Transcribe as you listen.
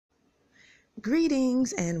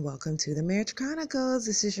Greetings and welcome to the Marriage Chronicles.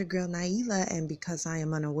 This is your girl Naila, and because I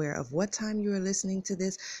am unaware of what time you are listening to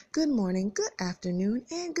this, good morning, good afternoon,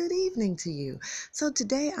 and good evening to you. So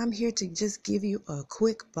today I'm here to just give you a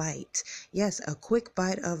quick bite. Yes, a quick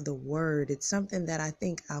bite of the word. It's something that I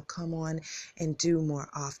think I'll come on and do more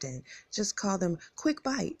often. Just call them quick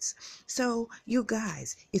bites. So you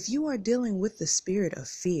guys, if you are dealing with the spirit of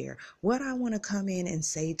fear, what I want to come in and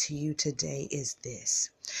say to you today is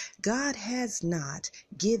this. God has not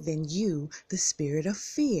given you the spirit of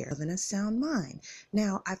fear, of a sound mind.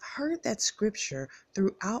 Now, I've heard that scripture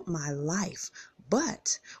throughout my life,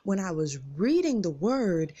 but when I was reading the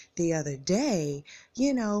word the other day,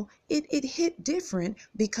 it hit different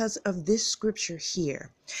because of this scripture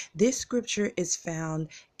here. This scripture is found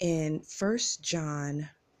in 1 John.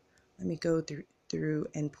 Let me go through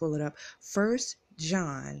and pull it up. 1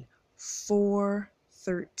 John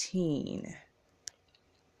 4:13.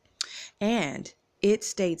 And it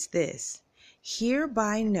states this: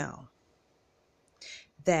 hereby know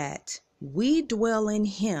that we dwell in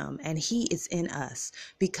him and he is in us,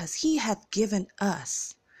 because he hath given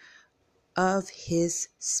us of his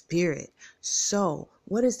spirit. So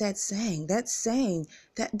what is that saying? That's saying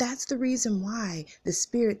that's the reason why the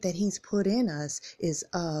spirit that he's put in us is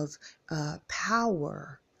of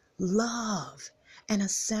power, love, and a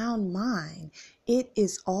sound mind. It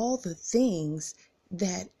is all the things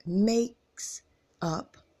that makes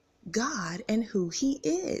up God and who he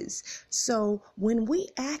is. So when we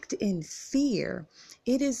act in fear,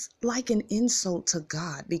 it is like an insult to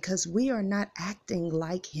God, because we are not acting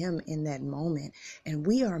like him in that moment, and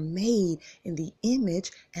we are made in the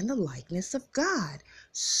image and the likeness of God.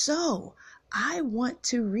 So I want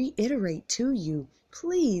to reiterate to you,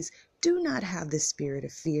 please do not have the spirit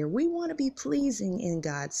of fear. We want to be pleasing in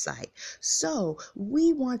God's sight. So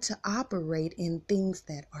we want to operate in things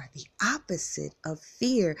that are the opposite of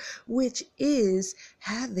fear, which is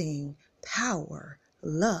having power,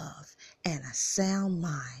 love, and a sound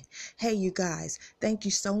mind. Hey, you guys, thank you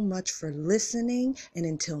so much for listening. And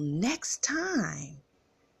until next time,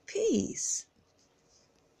 peace.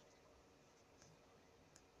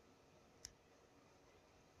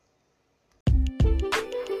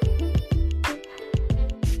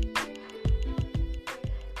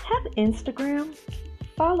 Have Instagram?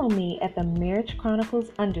 Follow me at the Marriage Chronicles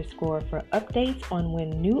 _ for updates on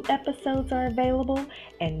when new episodes are available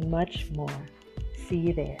and much more. See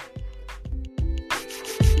you there.